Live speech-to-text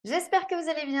J'espère que vous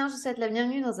allez bien. Je vous souhaite la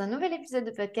bienvenue dans un nouvel épisode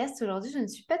de podcast. Aujourd'hui, je ne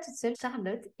suis pas toute seule.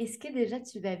 Charlotte, est-ce que déjà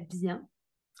tu vas bien?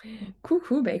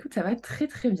 Coucou, bah écoute, ça va très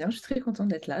très bien, je suis très contente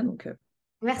d'être là, donc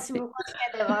Merci parfait. beaucoup en tout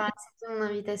cas d'avoir accepté mon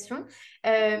invitation.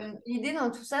 L'idée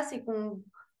dans tout ça, c'est qu'on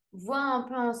voit un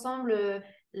peu ensemble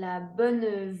la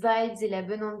bonne vibes et la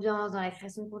bonne ambiance dans la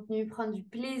création de contenu, prendre du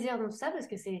plaisir dans tout ça, parce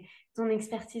que c'est ton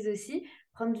expertise aussi,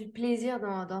 prendre du plaisir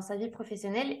dans sa vie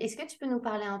professionnelle. Est-ce que tu peux nous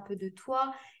parler un peu de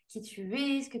toi, qui tu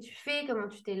es, ce que tu fais, comment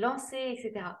tu t'es lancée,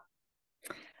 etc.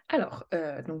 Alors,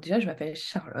 donc déjà, je m'appelle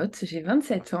Charlotte, j'ai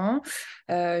 27 ans,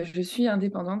 je suis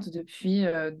indépendante depuis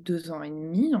 2 ans et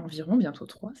demi environ, bientôt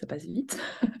trois, ça passe vite.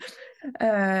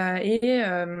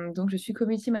 Donc, je suis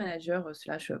community manager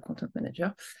slash content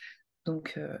manager.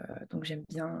 Donc j'aime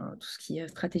bien tout ce qui est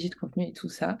stratégie de contenu et tout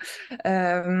ça.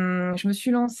 Je me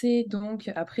suis lancée donc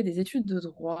après des études de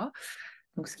droit,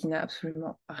 donc ce qui n'a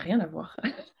absolument rien à voir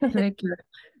avec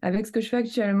ce que je fais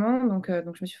actuellement. Donc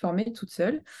je me suis formée toute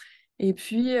seule. Et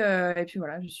puis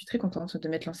voilà, je suis très contente de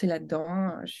m'être lancée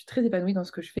là-dedans. Je suis très épanouie dans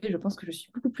ce que je fais. Je pense que je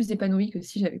suis beaucoup plus épanouie que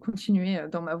si j'avais continué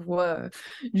dans ma voie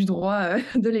du droit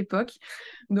de l'époque.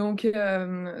 Donc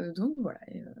voilà,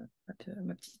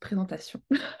 ma petite présentation.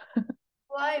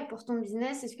 Toi et pour ton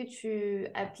business, est-ce que tu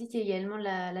appliques également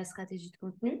la stratégie de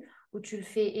contenu ou tu le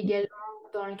fais également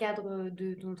dans le cadre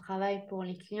de ton travail pour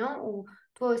les clients ou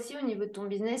toi aussi au niveau de ton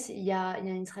business, il y a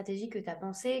une stratégie que tu as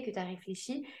pensée, que tu as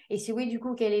réfléchi et si oui, du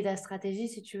coup, quelle est ta stratégie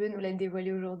si tu veux nous la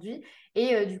dévoiler aujourd'hui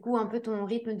et du coup un peu ton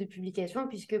rythme de publication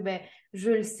puisque ben,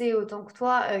 je le sais autant que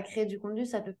toi, créer du contenu,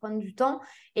 ça peut prendre du temps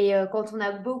et quand on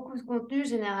a beaucoup de contenu,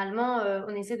 généralement,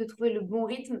 on essaie de trouver le bon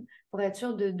rythme pour être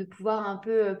sûr de pouvoir un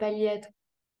peu pallier à tout.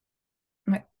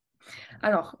 Ouais.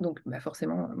 Alors, donc, bah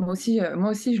forcément, moi aussi,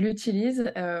 je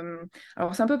l'utilise.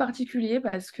 Alors, c'est un peu particulier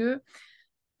parce que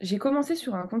j'ai commencé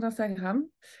sur un compte Instagram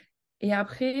et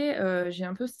après, j'ai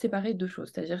un peu séparé deux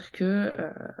choses. C'est-à-dire que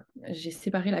j'ai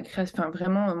séparé la création, enfin,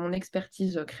 vraiment mon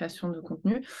expertise création de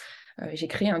contenu. J'ai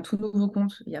créé un tout nouveau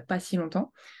compte il n'y a pas si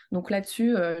longtemps. Donc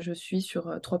là-dessus, je suis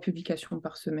sur 3 publications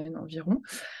par semaine environ.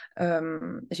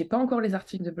 J'ai pas encore les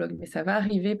articles de blog, mais ça va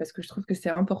arriver parce que je trouve que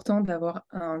c'est important d'avoir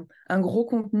un gros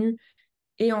contenu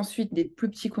et ensuite des plus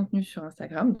petits contenus sur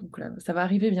Instagram. Donc là, ça va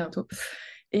arriver bientôt.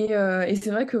 Et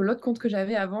c'est vrai que l'autre compte que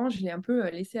j'avais avant, je l'ai un peu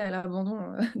laissé à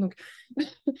l'abandon. Donc,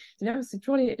 c'est bien, c'est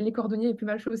toujours les cordonniers les plus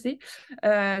mal chaussés.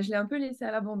 Je l'ai un peu laissé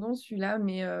à l'abandon, celui-là,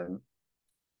 mais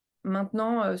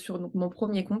maintenant, sur donc, mon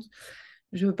premier compte,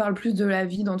 je parle plus de la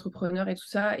vie d'entrepreneur et tout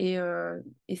ça. Et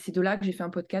c'est de là que j'ai fait un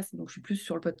podcast. Donc, je suis plus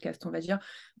sur le podcast, on va dire.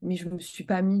 Mais je ne me suis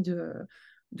pas mis de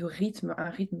rythme, un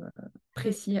rythme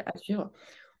précis à suivre.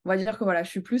 On va dire que voilà, je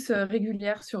suis plus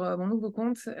régulière sur mon nouveau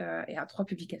compte et à 3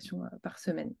 publications par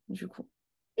semaine, du coup.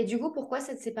 Et du coup, pourquoi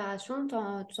cette séparation?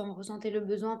 T'en ressentais le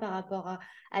besoin par rapport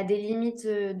à des limites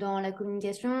dans la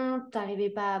communication?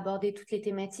 T'arrivais pas à aborder toutes les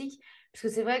thématiques? Parce que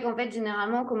c'est vrai qu'en fait,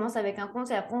 généralement, on commence avec un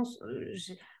compte et après,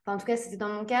 enfin, en tout cas, c'était dans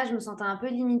mon cas, je me sentais un peu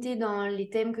limitée dans les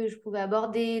thèmes que je pouvais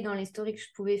aborder, dans les stories que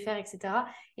je pouvais faire, etc.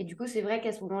 Et du coup, c'est vrai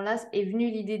qu'à ce moment-là est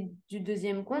venue l'idée du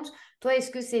deuxième compte. Toi,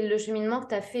 est-ce que c'est le cheminement que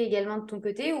tu as fait également de ton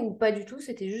côté ou pas du tout?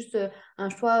 C'était juste un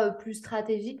choix plus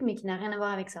stratégique, mais qui n'a rien à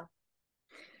voir avec ça.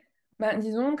 Bah,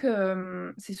 disons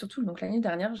que c'est surtout donc l'année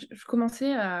dernière, je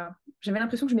commençais à. J'avais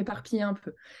l'impression que je m'éparpillais un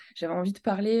peu. J'avais envie de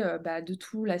parler bah, de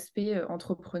tout l'aspect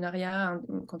entrepreneuriat,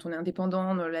 quand on est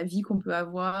indépendant, dans la vie qu'on peut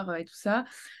avoir et tout ça,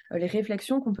 les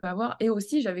réflexions qu'on peut avoir. Et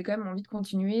aussi, j'avais quand même envie de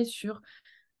continuer sur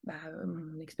bah,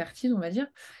 mon expertise, on va dire.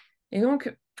 Et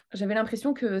donc, j'avais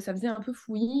l'impression que ça faisait un peu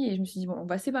fouillis et je me suis dit, bon, on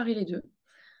va séparer les deux.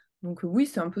 Donc oui,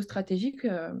 c'est un peu stratégique,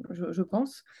 je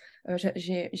pense.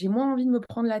 J'ai moins envie de me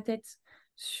prendre la tête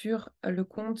sur le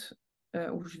compte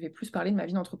où je vais plus parler de ma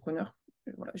vie d'entrepreneur.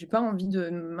 Voilà, j'ai pas envie de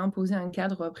m'imposer un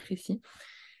cadre précis.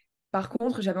 Par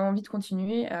contre, j'avais envie de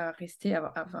continuer à rester,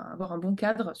 enfin, avoir un bon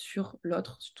cadre sur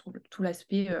l'autre, sur tout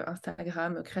l'aspect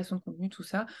Instagram, création de contenu, tout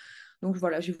ça. Donc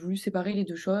voilà, j'ai voulu séparer les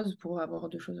deux choses pour avoir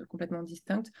deux choses complètement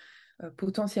distinctes.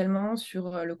 Potentiellement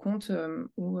sur le compte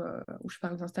où je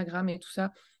parle d'Instagram et tout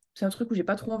ça, c'est un truc où j'ai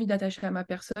pas trop envie d'attacher à ma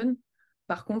personne.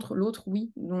 Par contre, l'autre,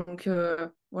 oui. Donc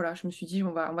voilà, je me suis dit,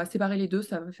 on va séparer les deux,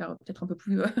 ça va faire peut-être un peu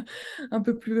plus, un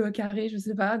peu plus carré, je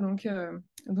sais pas. Donc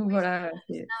Oui, voilà,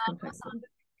 c'est comme ça que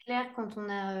c'est. clair quand on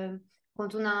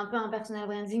a un peu un personal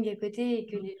branding à côté et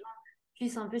que les gens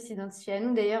puissent un peu s'identifier à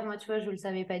nous. D'ailleurs, moi, tu vois, je ne le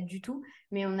savais pas du tout,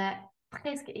 mais on a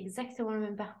presque exactement le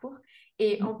même parcours.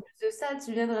 Et en plus de ça,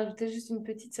 tu viens de rajouter juste une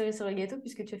petite cerise sur le gâteau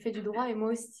puisque tu as fait du droit et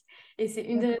moi aussi. Et c'est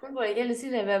une des D'accord. raisons pour lesquelles aussi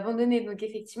j'avais abandonné. Donc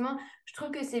effectivement, je trouve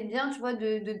que c'est bien, tu vois,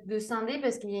 de scinder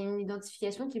parce qu'il y a une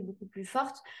identification qui est beaucoup plus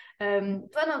forte.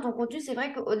 Toi, dans ton contenu, c'est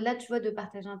vrai qu'au-delà, tu vois, de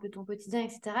partager un peu ton quotidien,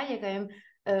 etc., il y a quand même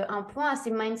un point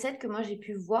assez mindset que moi j'ai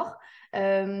pu voir.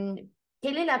 Euh,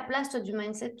 Quelle est la place toi, du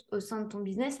mindset au sein de ton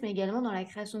business, mais également dans la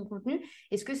création de contenu?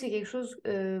 Est-ce que c'est quelque chose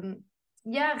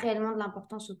qui a réellement de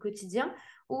l'importance au quotidien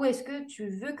ou est-ce que tu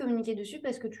veux communiquer dessus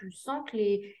parce que tu sens que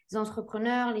les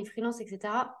entrepreneurs, les freelances,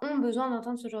 etc., ont besoin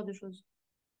d'entendre ce genre de choses?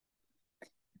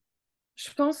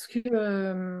 Je pense que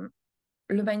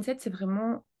le mindset, c'est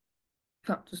vraiment...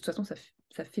 Enfin, de toute façon, ça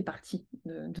fait partie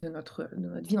de notre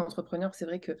vie d'entrepreneur. C'est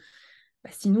vrai que bah,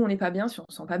 si nous, on n'est pas bien, si on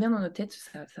ne se sent pas bien dans notre tête,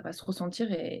 ça va se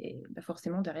ressentir et bah,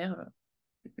 forcément, derrière,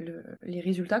 les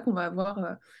résultats qu'on va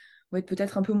avoir vont être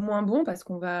peut-être un peu moins bons parce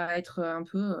qu'on va être un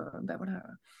peu bah, voilà,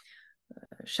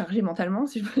 chargé mentalement,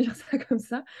 si je peux dire ça comme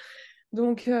ça.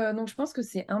 Donc je pense que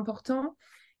c'est important,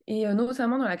 et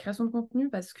notamment dans la création de contenu,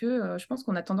 parce que je pense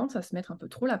qu'on a tendance à se mettre un peu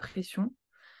trop la pression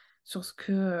sur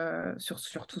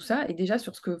sur tout ça, et déjà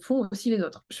sur ce que font aussi les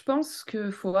autres. Je pense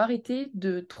qu'il faut arrêter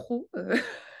de trop,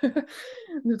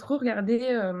 de trop regarder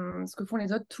ce que font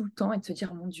les autres tout le temps et de se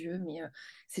dire, mon Dieu, mais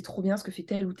c'est trop bien ce que fait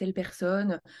telle ou telle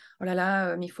personne. Oh là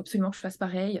là, mais il faut absolument que je fasse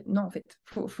pareil. Non, en fait,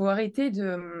 faut arrêter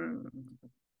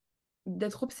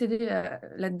d'être obsédé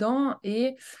là-dedans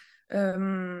et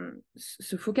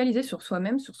se focaliser sur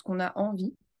soi-même, sur ce qu'on a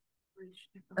envie. Oui, je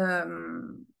suis d'accord.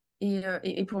 Euh,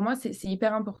 et pour moi, c'est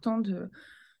hyper important de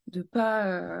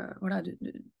pas, voilà, de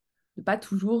pas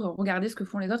toujours regarder ce que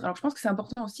font les autres. Alors, je pense que c'est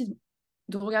important aussi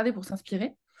de regarder pour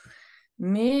s'inspirer,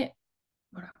 mais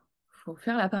voilà, faut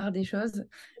faire la part des choses.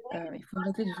 Il faut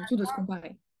arrêter surtout de se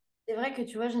comparer. C'est vrai que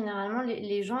tu vois, généralement,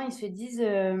 les gens, ils se disent,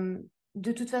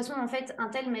 de toute façon, en fait, un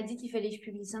tel m'a dit qu'il fallait que je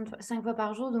publie 5 fois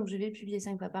par jour, donc je vais publier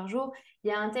 5 fois par jour. Il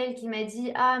y a un tel qui m'a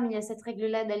dit, ah, mais il y a cette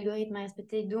règle-là d'algorithme à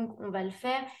respecter, donc on va le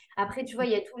faire. Après, tu vois,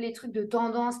 il y a tous les trucs de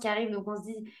tendance qui arrivent, donc on se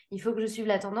dit, il faut que je suive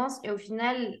la tendance. Et au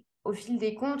final, au fil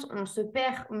des comptes, on se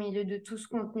perd au milieu de tout ce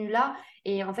contenu-là.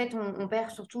 Et en fait, on perd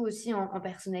surtout aussi en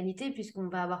personnalité, puisqu'on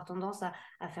va avoir tendance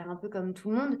à faire un peu comme tout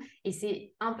le monde. Et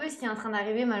c'est un peu ce qui est en train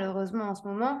d'arriver malheureusement en ce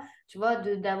moment, tu vois,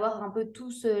 d'avoir un peu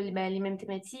tous les mêmes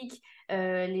thématiques,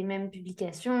 les mêmes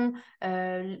publications,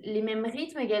 les mêmes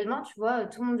rythmes également, tu vois,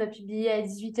 tout le monde va publier à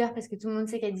 18h parce que tout le monde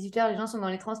sait qu'à 18h, les gens sont dans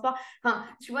les transports. Enfin,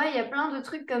 tu vois, il y a plein de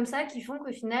trucs comme ça qui font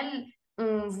qu'au final,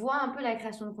 on voit un peu la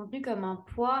création de contenu comme un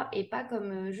poids et pas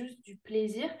comme juste du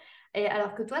plaisir. Et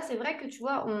alors que toi, c'est vrai que tu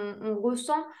vois, on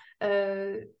ressent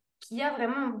qu'il y a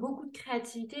vraiment beaucoup de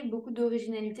créativité, beaucoup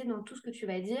d'originalité dans tout ce que tu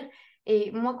vas dire.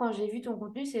 Et moi, quand j'ai vu ton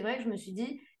contenu, c'est vrai que je me suis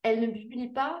dit, elle ne publie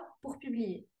pas pour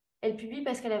publier. Elle publie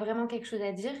parce qu'elle a vraiment quelque chose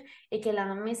à dire et qu'elle a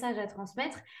un message à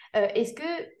transmettre. Est-ce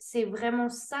que c'est vraiment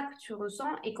ça que tu ressens?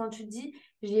 Et quand tu te dis,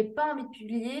 j'ai pas envie de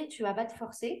publier, tu vas pas te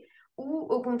forcer? Ou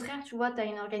au contraire, tu vois, tu as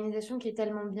une organisation qui est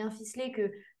tellement bien ficelée que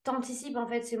tu anticipes en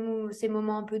fait ces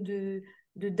moments un peu de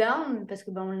down, parce que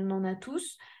ben, on en a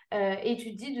tous, et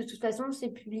tu te dis, de toute façon,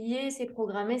 c'est publié, c'est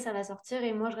programmé, ça va sortir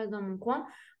et moi, je reste dans mon coin.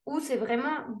 Ou c'est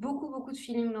vraiment beaucoup, beaucoup de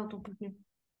feeling dans ton contenu.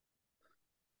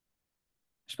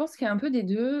 Je pense qu'il y a un peu des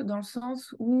deux, dans le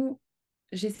sens où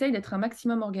j'essaye d'être un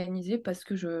maximum organisée parce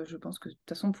que je pense que de toute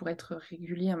façon, pour être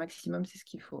régulier un maximum, c'est ce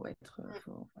qu'il faut être,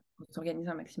 faut s'organiser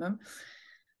un maximum.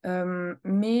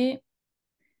 Mais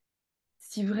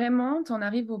si vraiment tu en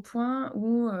arrives au point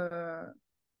où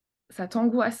ça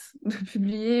t'angoisse de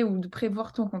publier ou de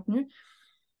prévoir ton contenu,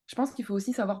 je pense qu'il faut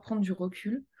aussi savoir prendre du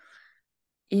recul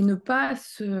et ne pas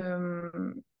se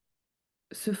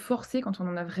forcer quand on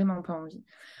n'en a vraiment pas envie.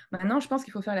 Maintenant, je pense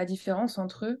qu'il faut faire la différence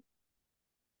entre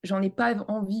j'en ai pas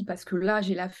envie parce que là,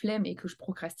 j'ai la flemme et que je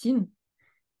procrastine,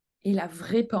 et la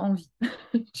vraie pas envie,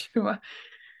 tu vois.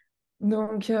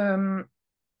 Donc,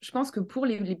 je pense que pour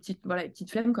les petites, voilà, les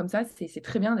petites flemmes comme ça, c'est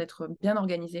très bien d'être bien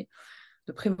organisé,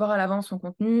 de prévoir à l'avance son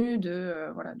contenu,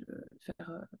 voilà, de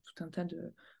faire tout un tas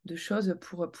de choses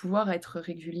pour pouvoir être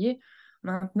régulier.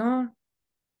 Maintenant,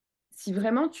 si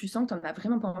vraiment tu sens que tu n'en as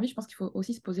vraiment pas envie, je pense qu'il faut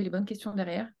aussi se poser les bonnes questions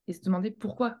derrière et se demander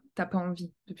pourquoi tu n'as pas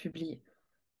envie de publier,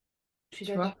 Je suis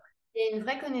tu d'accord. vois. Il y a une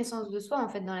vraie connaissance de soi en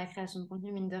fait dans la création de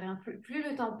contenu, mine de rien. Plus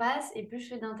le temps passe et plus je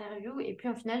fais d'interviews et plus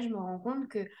en final je me rends compte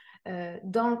que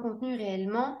dans le contenu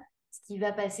réellement, ce qui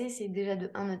va passer, c'est déjà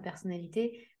de un notre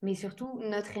personnalité, mais surtout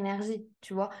notre énergie,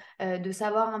 tu vois. De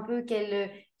savoir un peu quelle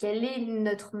est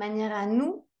notre manière à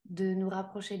nous de nous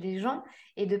rapprocher des gens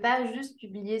et de pas juste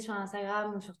publier sur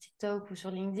Instagram ou sur TikTok ou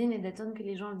sur LinkedIn et d'attendre que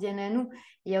les gens viennent à nous.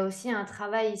 Il y a aussi un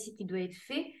travail ici qui doit être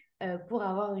fait pour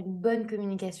avoir une bonne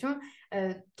communication.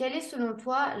 Quelle est selon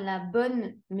toi la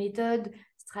bonne méthode,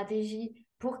 stratégie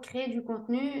pour créer du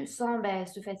contenu sans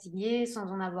se fatiguer,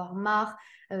 sans en avoir marre,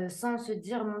 sans se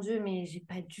dire mon Dieu, mais j'ai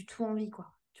pas du tout envie, quoi.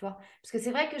 Tu vois? Parce que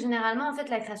c'est vrai que généralement, en fait,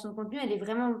 la création de contenu, elle est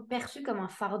vraiment perçue comme un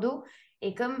fardeau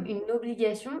et comme une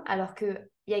obligation, alors que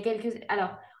il y a quelques.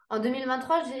 Alors, En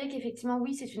 2023, je dirais qu'effectivement,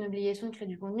 oui, c'est une obligation de créer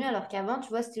du contenu, alors qu'avant, tu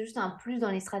vois, c'était juste un plus dans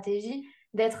les stratégies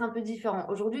d'être un peu différent.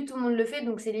 Aujourd'hui, tout le monde le fait,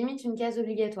 donc c'est limite une case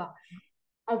obligatoire.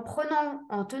 En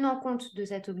tenant compte de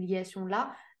cette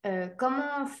obligation-là,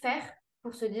 comment faire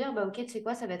pour se dire, bah ok, tu sais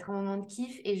quoi, ça va être un moment de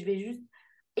kiff et je vais juste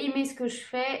aimer ce que je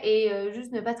fais et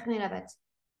juste ne pas traîner la patte.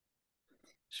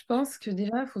 Je pense que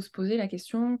déjà, il faut se poser la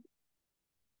question,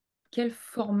 quel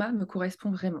format me correspond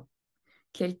vraiment?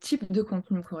 Quel type de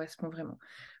contenu me correspond vraiment?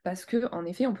 Parce que en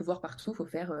effet, on peut voir partout, il faut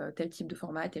faire tel type de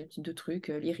format, tel type de truc,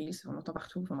 les reels, on entend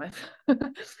partout, enfin bref.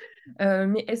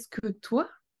 Mais est-ce que toi,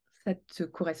 ça te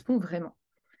correspond vraiment?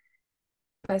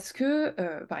 Parce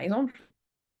que, par exemple,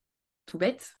 tout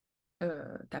bête,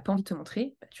 t'as pas envie de te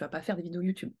montrer, bah, tu vas pas faire des vidéos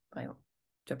YouTube, par exemple.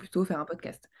 Tu vas plutôt faire un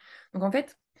podcast. Donc en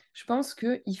fait, je pense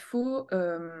qu'il faut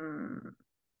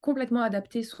complètement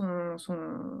adapter son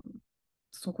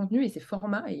contenu et ses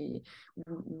formats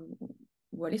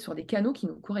ou aller sur des canaux qui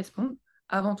nous correspondent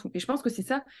avant tout. Et je pense que c'est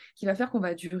ça qui va faire qu'on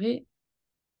va durer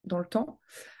dans le temps.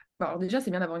 Bon, alors déjà, c'est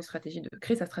bien d'avoir une stratégie, de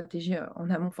créer sa stratégie en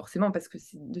amont forcément, parce que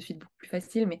c'est de suite beaucoup plus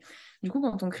facile. Mais du coup,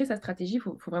 quand on crée sa stratégie, il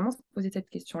faut vraiment se poser cette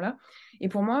question-là. Et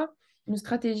pour moi, une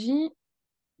stratégie,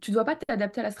 tu ne dois pas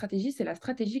t'adapter à la stratégie, c'est la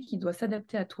stratégie qui doit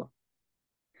s'adapter à toi.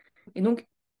 Et donc,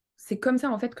 c'est comme ça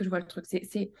en fait que je vois le truc.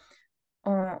 C'est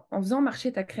en faisant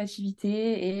marcher ta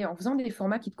créativité et en faisant des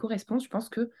formats qui te correspondent, je pense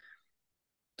que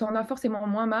tu en as forcément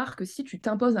moins marre que si tu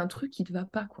t'imposes un truc qui ne te va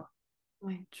pas, quoi.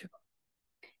 Ouais. Tu vois.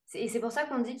 Et c'est pour ça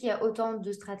qu'on dit qu'il y a autant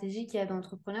de stratégies qu'il y a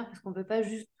d'entrepreneurs, parce qu'on ne peut pas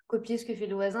juste copier ce que fait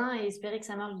le voisin et espérer que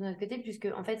ça marche de notre côté, puisque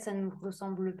en fait, ça ne nous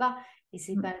ressemble pas et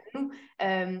c'est Mm. pas nous.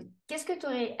 Qu'est-ce que tu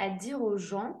aurais à dire aux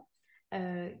gens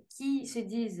qui se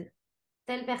disent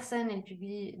telle personne, elle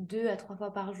publie 2 à 3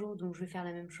 fois par jour, donc je vais faire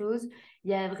la même chose. Il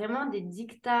y a vraiment des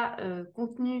dictats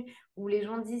contenus où les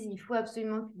gens disent il faut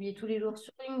absolument publier tous les jours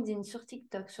sur LinkedIn, sur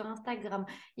TikTok, sur Instagram.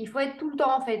 Il faut être tout le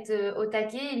temps en fait au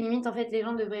taquet. Et limite en fait les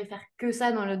gens devraient faire que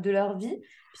ça de leur vie,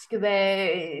 puisque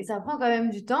ben, ça prend quand même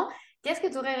du temps. Qu'est-ce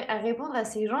que tu aurais à répondre à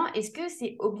ces gens? Est-ce que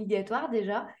c'est obligatoire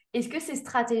déjà? Est-ce que c'est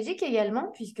stratégique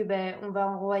également, puisque ben, on va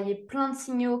envoyer plein de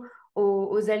signaux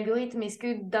aux algorithmes? Est-ce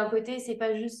que d'un côté, c'est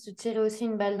pas juste se tirer aussi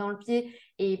une balle dans le pied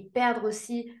et perdre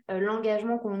aussi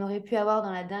l'engagement qu'on aurait pu avoir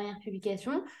dans la dernière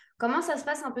publication? Comment ça se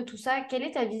passe un peu tout ça? Quelle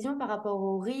est ta vision par rapport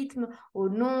au rythme, au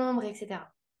nombre, etc.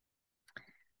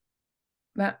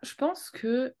 Bah, je pense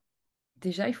que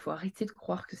déjà, il faut arrêter de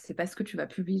croire que c'est parce que tu vas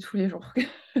publier tous les jours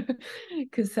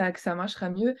que ça marchera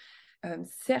mieux.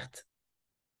 Certes,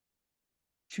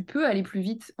 tu peux aller plus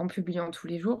vite en publiant tous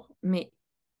les jours, mais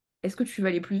est-ce que tu veux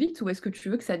aller plus vite ou est-ce que tu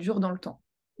veux que ça dure dans le temps?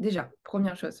 Déjà,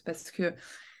 première chose, parce que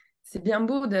c'est bien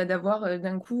beau d'avoir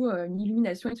d'un coup une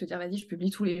illumination et de se dire, vas-y, je publie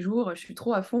tous les jours, je suis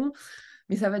trop à fond,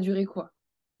 mais ça va durer quoi?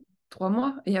 3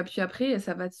 mois? Et puis après,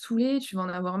 ça va te saouler, tu vas en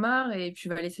avoir marre et tu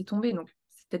vas laisser tomber. Donc,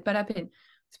 c'est peut-être pas la peine.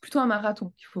 C'est plutôt un marathon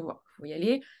qu'il faut voir. Il faut y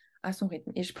aller à son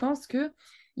rythme. Et je pense que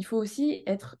il faut aussi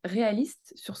être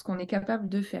réaliste sur ce qu'on est capable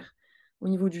de faire. Au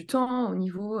niveau du temps, au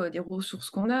niveau des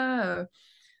ressources qu'on a,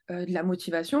 de la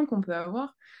motivation qu'on peut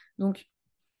avoir. Donc,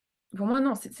 pour moi,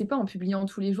 non, c'est pas en publiant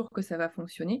tous les jours que ça va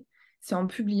fonctionner, c'est en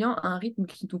publiant à un rythme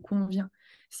qui nous convient.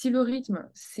 Si le rythme,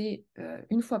 c'est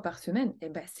une fois par semaine, eh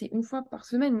ben, c'est une fois par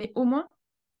semaine, mais au moins,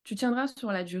 tu tiendras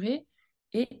sur la durée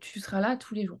et tu seras là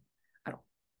tous les jours. Alors,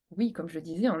 oui, comme je le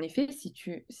disais, en effet, si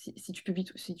tu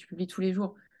publies tous les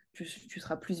jours, tu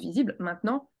seras plus visible.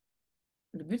 Maintenant,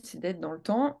 le but, c'est d'être dans le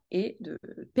temps et de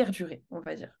perdurer, on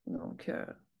va dire. Donc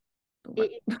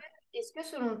voilà. Et est-ce que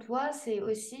selon toi, c'est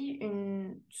aussi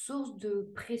une source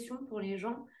de pression pour les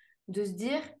gens de se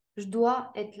dire, je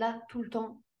dois être là tout le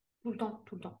temps, tout le temps,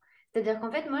 tout le temps? C'est-à-dire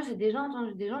qu'en fait, moi, j'ai déjà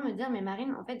entendu des gens me dire, mais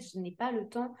Marine, en fait, je n'ai pas le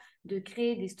temps de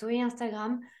créer des stories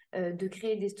Instagram, de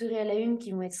créer des stories à la une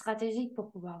qui vont être stratégiques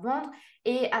pour pouvoir vendre,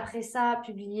 et après ça,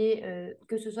 publier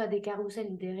que ce soit des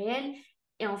carousels ou des réels.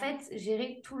 Et en fait,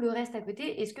 gérer tout le reste à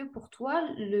côté. Est-ce que pour toi,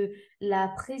 la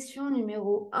pression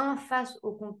numéro un face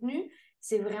au contenu,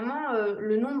 c'est vraiment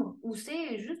le nombre, ou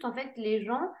c'est juste en fait les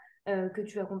gens que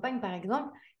tu accompagnes par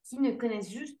exemple qui ne connaissent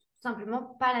juste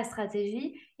simplement pas la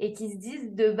stratégie et qui se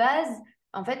disent de base,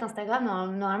 en fait Instagram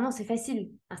normalement c'est facile,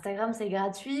 Instagram c'est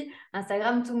gratuit,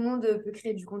 Instagram tout le monde peut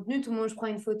créer du contenu, tout le monde je prends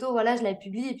une photo, voilà je la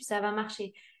publie et puis ça va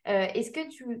marcher. Est-ce que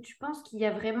tu penses qu'il y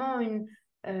a vraiment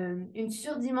une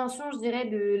surdimension je dirais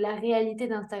de la réalité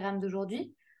d'Instagram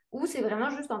d'aujourd'hui, ou c'est vraiment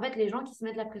juste en fait les gens qui se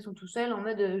mettent la pression tout seuls en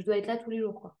mode je dois être là tous les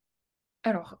jours quoi?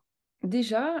 Alors,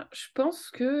 déjà, je pense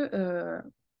que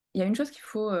il y a une chose qu'il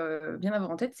faut bien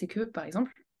avoir en tête, c'est que, par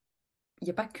exemple, il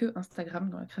n'y a pas que Instagram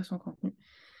dans la création de contenu.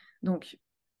 Donc,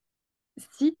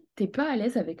 si t'es pas à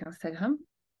l'aise avec Instagram,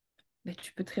 bah,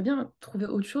 tu peux très bien trouver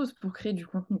autre chose pour créer du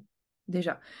contenu.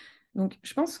 déjà. Donc,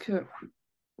 je pense que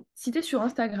si tu es sur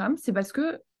Instagram, c'est parce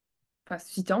que, enfin,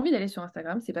 si tu as envie d'aller sur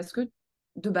Instagram, c'est parce que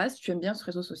de base, tu aimes bien ce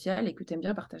réseau social et que tu aimes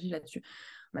bien partager là-dessus.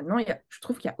 Maintenant, je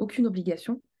trouve qu'il n'y a aucune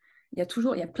obligation. Il y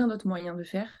a plein d'autres moyens de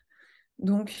faire.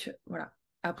 Donc, voilà.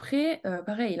 Après,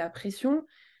 pareil, la pression,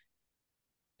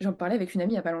 j'en parlais avec une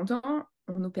amie il n'y a pas longtemps,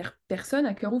 on n'opère personne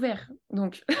à cœur ouvert.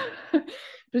 Donc, je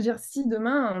veux dire, si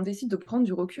demain, on décide de prendre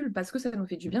du recul parce que ça nous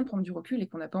fait du bien de prendre du recul et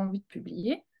qu'on n'a pas envie de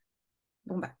publier,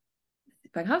 bon, bah,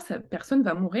 c'est pas grave, personne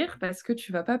va mourir parce que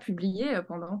tu vas pas publier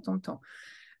pendant tant de temps.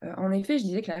 En effet, je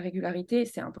disais que la régularité,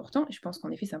 c'est important, et je pense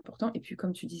qu'en effet, c'est important. Et puis,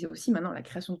 comme tu disais aussi, maintenant, la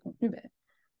création de contenu, ben,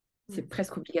 c'est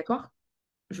presque obligatoire.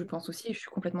 Je pense aussi, et je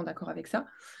suis complètement d'accord avec ça.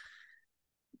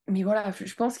 Mais voilà,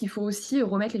 je pense qu'il faut aussi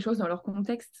remettre les choses dans leur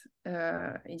contexte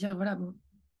et dire, voilà, bon,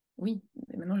 oui,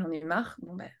 mais maintenant j'en ai marre,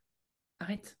 bon, ben,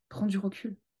 arrête, prends du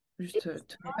recul. Juste,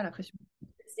 te mets pas la pression.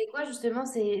 C'est quoi justement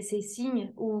ces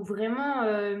signes où vraiment,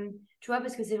 tu vois,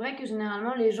 parce que c'est vrai que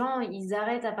généralement les gens, ils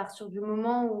arrêtent à partir du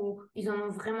moment où ils en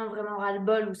ont vraiment, vraiment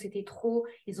ras-le-bol, où c'était trop,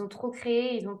 ils ont trop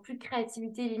créé, ils ont plus de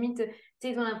créativité, limite, tu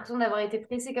sais, ils ont l'impression d'avoir été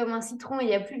pressés comme un citron et il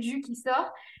n'y a plus de jus qui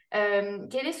sort.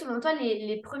 Quels est selon toi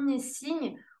les premiers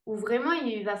signes où vraiment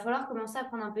il va falloir commencer à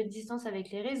prendre un peu de distance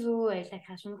avec les réseaux, avec la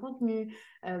création de contenu,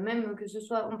 même que ce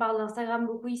soit, on parle d'Instagram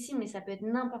beaucoup ici, mais ça peut être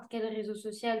n'importe quel réseau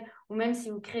social ou même si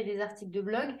vous créez des articles de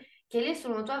blog, quels est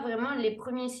selon toi vraiment les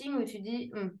premiers signes où tu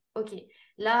dis, ok,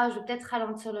 là, je vais peut-être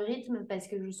ralentir le rythme parce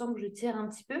que je sens que je tire un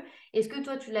petit peu. Est-ce que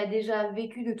toi, tu l'as déjà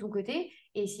vécu de ton côté?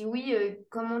 Et si oui,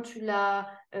 comment tu l'as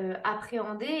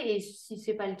appréhendé? Et si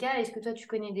c'est pas le cas, est-ce que toi, tu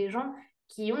connais des gens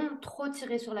qui ont trop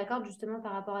tiré sur la corde justement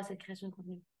par rapport à cette création de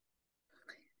contenu?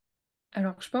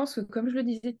 Alors, je pense que, comme je le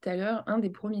disais tout à l'heure, un des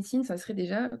premiers signes, ça serait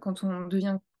déjà quand on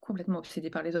devient complètement obsédé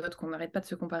par les autres, qu'on n'arrête pas de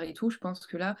se comparer et tout. Je pense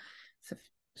que là, ça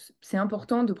c'est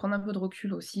important de prendre un peu de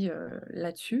recul aussi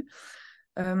là-dessus.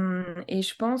 Et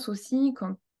je pense aussi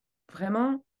quand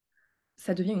vraiment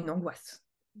ça devient une angoisse,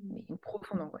 mais une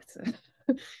profonde angoisse.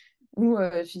 Où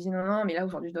je dis non, non, mais là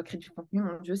aujourd'hui je dois créer du contenu,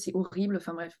 mon Dieu, c'est horrible.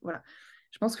 Enfin bref, voilà.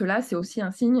 Je pense que là, c'est aussi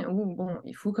un signe où bon,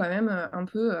 il faut quand même un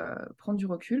peu prendre du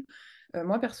recul.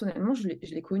 Moi, personnellement, je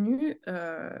l'ai connu,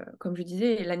 comme je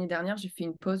disais, l'année dernière, j'ai fait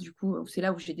une pause, du coup, où c'est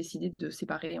là où j'ai décidé de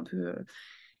séparer un peu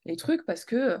les trucs parce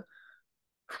que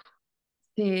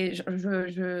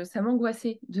ça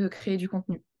m'angoissait de créer du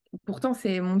contenu. Pourtant,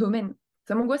 c'est mon domaine.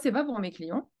 Ça m'angoissait pas pour mes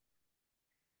clients,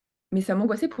 mais ça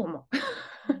m'angoissait pour moi.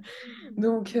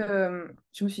 Donc,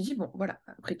 je me suis dit, bon, voilà,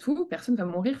 après tout, personne va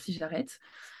mourir si j'arrête.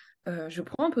 Je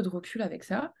prends un peu de recul avec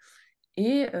ça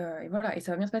et voilà, et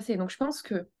ça va bien se passer. Donc, je pense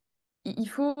que il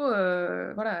faut,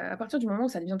 voilà, à partir du moment où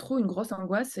ça devient trop une grosse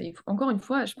angoisse, encore une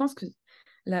fois, je pense que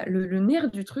le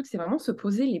nerf du truc, c'est vraiment se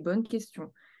poser les bonnes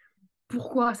questions.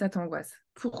 Pourquoi ça t'angoisse?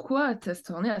 Pourquoi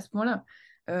t'en es à ce point-là?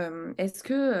 Est-ce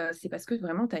que c'est parce que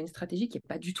vraiment tu as une stratégie qui n'est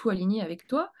pas du tout alignée avec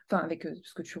toi, enfin avec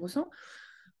ce que tu ressens,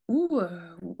 ou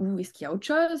est-ce qu'il y a autre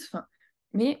chose? Enfin,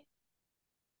 mais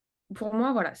pour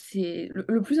moi, voilà, c'est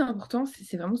le plus important,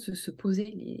 c'est vraiment se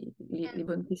poser les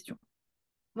bonnes questions.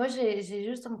 Moi, j'ai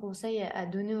juste un conseil à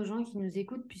donner aux gens qui nous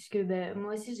écoutent, puisque ben,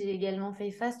 moi aussi, j'ai également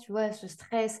fait face, tu vois, à ce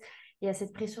stress et à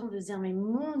cette pression de se dire, mais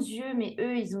mon Dieu, mais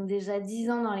eux, ils ont déjà 10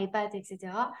 ans dans les pattes,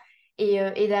 etc.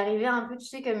 Et d'arriver un peu, tu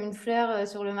sais, comme une fleur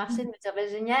sur le marché, de me dire, bah,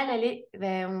 génial, allez,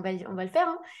 ben, on va le faire,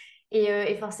 hein.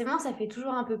 Et forcément, ça fait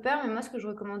toujours un peu peur, mais moi, ce que je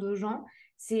recommande aux gens,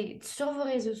 c'est sur vos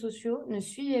réseaux sociaux, ne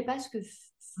suivez pas ce que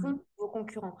font vos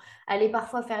concurrents. Allez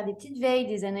parfois faire des petites veilles,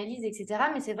 des analyses,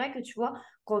 etc. Mais c'est vrai que tu vois,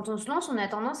 quand on se lance, on a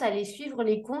tendance à aller suivre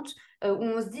les comptes où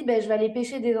on se dit, ben, je vais aller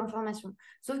pêcher des informations.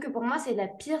 Sauf que pour moi, c'est la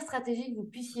pire stratégie que vous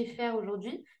puissiez faire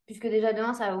aujourd'hui, puisque déjà,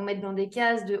 demain, ça va vous mettre dans des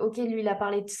cases de, OK, lui, il a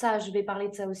parlé de ça, je vais parler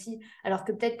de ça aussi, alors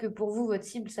que peut-être que pour vous, votre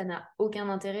cible, ça n'a aucun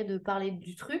intérêt de parler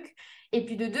du truc. Et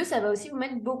puis de deux, ça va aussi vous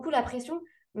mettre beaucoup la pression.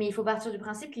 Mais il faut partir du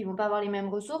principe qu'ils vont pas avoir les mêmes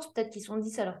ressources. Peut-être qu'ils sont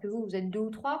 10 alors que vous êtes deux ou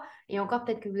trois. Et encore,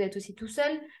 peut-être que vous êtes aussi tout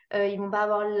seul. Ils vont pas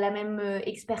avoir la même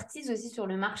expertise aussi sur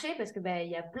le marché parce que bah, il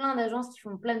y a plein d'agences qui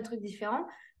font plein de trucs différents.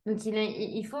 Donc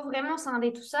il faut vraiment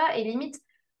scinder tout ça et limite,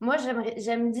 moi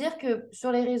j'aime dire que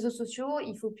sur les réseaux sociaux,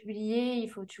 il faut publier, il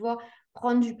faut, tu vois,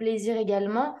 prendre du plaisir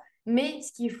également. Mais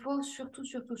ce qu'il faut surtout,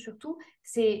 surtout, surtout,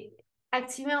 c'est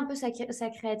activer un peu sa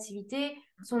créativité,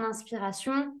 son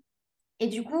inspiration et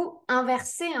du coup,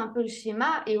 inverser un peu le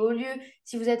schéma et au lieu,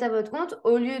 si vous êtes à votre compte,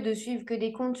 au lieu de suivre que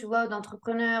des comptes, tu vois,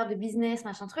 d'entrepreneurs, de business,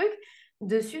 machin truc,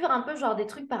 de suivre un peu genre des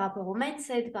trucs par rapport au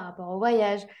mindset, par rapport au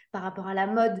voyage, par rapport à la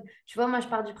mode. Tu vois, moi, je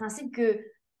pars du principe que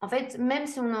En fait, même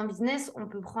si on est en business, on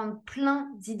peut prendre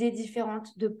plein d'idées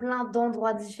différentes, de plein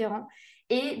d'endroits différents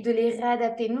et de les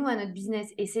réadapter, nous, à notre business.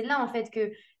 Et c'est là, en fait,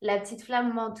 que la petite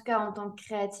flamme, moi, en tout cas, en tant que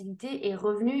créativité, est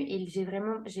revenue et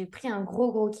j'ai pris un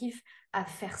gros, gros kiff à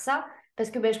faire ça parce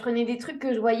que ben, je prenais des trucs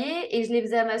que je voyais et je les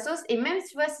faisais à ma sauce. Et même,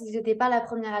 tu vois, si j'étais pas la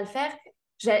première à le faire,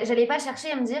 j'allais pas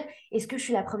chercher à me dire, est-ce que je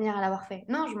suis la première à l'avoir fait?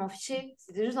 Non, je m'en fichais.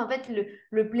 C'était juste, en fait,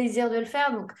 le plaisir de le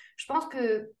faire. Donc, je pense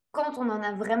que quand on en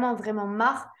a vraiment, vraiment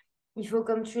marre, il faut,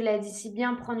 comme tu l'as dit si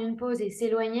bien, prendre une pause et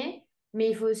s'éloigner, mais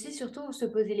il faut aussi surtout se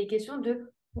poser les questions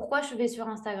de pourquoi je vais sur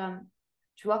Instagram,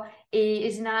 tu vois. Et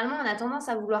généralement, on a tendance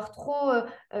à vouloir trop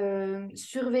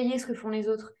surveiller ce que font les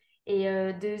autres et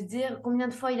de se dire combien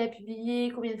de fois il a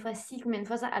publié, combien de fois ci, combien de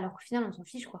fois ça, alors qu'au final, on s'en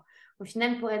fiche, quoi. Au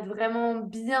final, pour être vraiment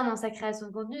bien dans sa création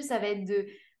de contenu, ça va être de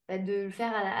le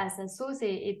faire à sa sauce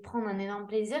et de prendre un énorme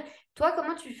plaisir. Toi,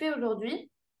 comment tu fais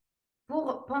aujourd'hui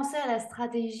pour penser à la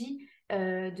stratégie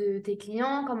de tes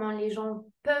clients, comment les gens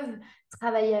peuvent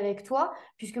travailler avec toi,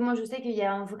 puisque moi je sais qu'il y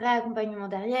a un vrai accompagnement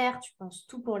derrière, tu penses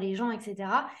tout pour les gens,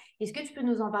 etc. Est-ce que tu peux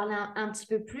nous en parler un petit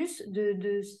peu plus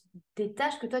des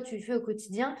tâches que toi tu fais au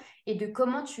quotidien et de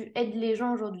comment tu aides les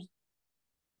gens aujourd'hui?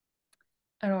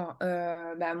 Alors,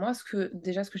 bah, moi,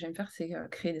 déjà, ce que j'aime faire, c'est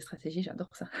créer des stratégies.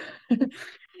 J'adore ça.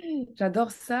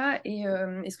 J'adore ça. Et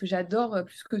ce que j'adore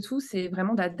plus que tout, c'est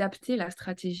vraiment d'adapter la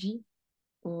stratégie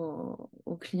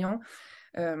aux clients.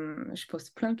 Je pose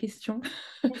plein de questions,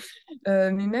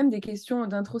 mais même des questions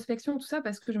d'introspection, tout ça,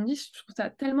 parce que je me dis, je trouve ça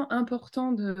tellement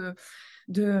important de,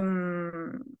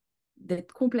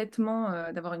 d'être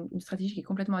complètement, d'avoir une stratégie qui est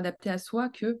complètement adaptée à soi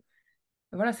que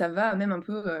voilà, ça va même un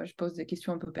peu, je pose des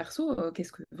questions un peu perso,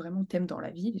 qu'est-ce que vraiment t'aimes dans la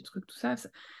vie, des trucs, tout ça,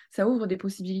 ça ouvre des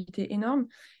possibilités énormes.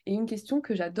 Et une question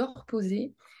que j'adore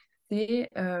poser, c'est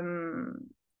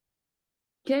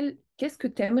qu'est-ce que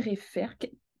t'aimerais faire,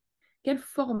 quel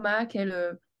format,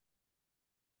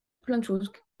 plein de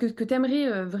choses que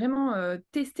t'aimerais vraiment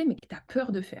tester, mais que t'as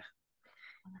peur de faire.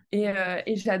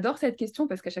 Et j'adore cette question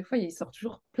parce qu'à chaque fois, il sort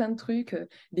toujours plein de trucs,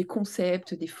 des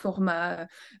concepts, des formats,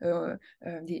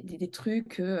 des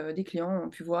trucs que des clients ont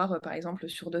pu voir, par exemple,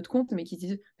 sur d'autres comptes, mais qui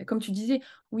disent, bah, comme tu disais,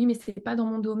 oui, mais c'est pas dans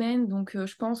mon domaine, donc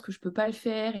je pense que je peux pas le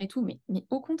faire et tout. Mais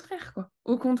au contraire, quoi.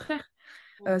 Au contraire,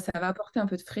 ça va apporter un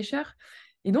peu de fraîcheur.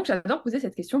 Et donc, j'adore poser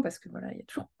cette question parce que voilà, il y a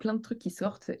toujours plein de trucs qui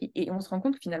sortent et on se rend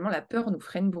compte que finalement, la peur nous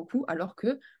freine beaucoup, alors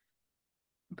que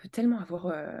on peut tellement avoir.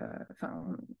 Enfin,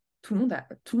 tout le monde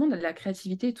a de la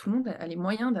créativité, tout le monde a les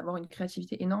moyens d'avoir une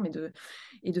créativité énorme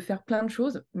et de faire plein de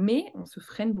choses, mais on se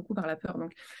freine beaucoup par la peur.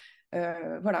 Donc,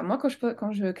 voilà, moi, quand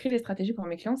je crée des stratégies pour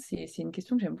mes clients, c'est une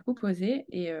question que j'aime beaucoup poser.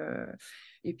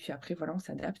 Et puis après, voilà, on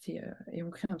s'adapte et on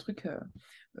crée un truc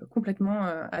complètement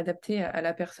adapté à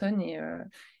la personne. Et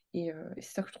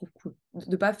c'est ça que je trouve cool.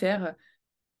 De ne pas faire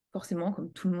forcément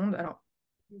comme tout le monde. Alors,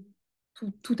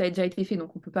 tout a déjà été fait,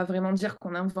 donc on ne peut pas vraiment dire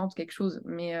qu'on invente quelque chose,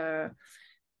 mais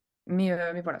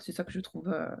voilà, c'est ça que je trouve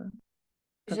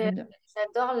pas J'ai- plus bien.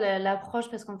 J'adore l'approche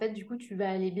parce qu'en fait, du coup, tu vas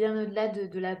aller bien au-delà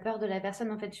de la peur de la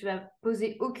personne. En fait, tu vas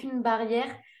poser aucune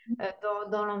barrière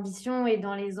dans l'ambition et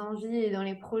dans les envies et dans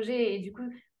les projets. Et du coup,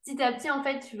 petit à petit, en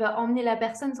fait, tu vas emmener la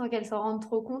personne sans qu'elle s'en rende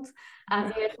trop compte à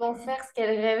réellement faire ce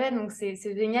qu'elle rêvait. Donc, c'est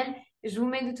génial. Je vous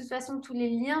mets de toute façon tous les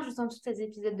liens juste en dessous de ces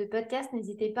épisodes de podcast.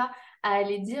 N'hésitez pas à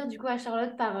aller dire du coup à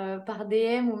Charlotte par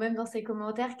DM ou même dans ses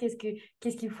commentaires qu'est-ce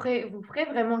qui vous ferait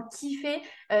vraiment kiffer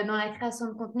dans la création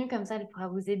de contenu. Comme ça, elle pourra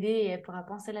vous aider et elle pourra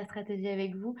penser la stratégie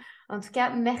avec vous. En tout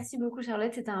cas, merci beaucoup,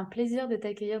 Charlotte. C'était un plaisir de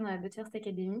t'accueillir dans la But First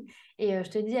Academy et je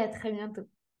te dis à très bientôt.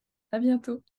 À bientôt.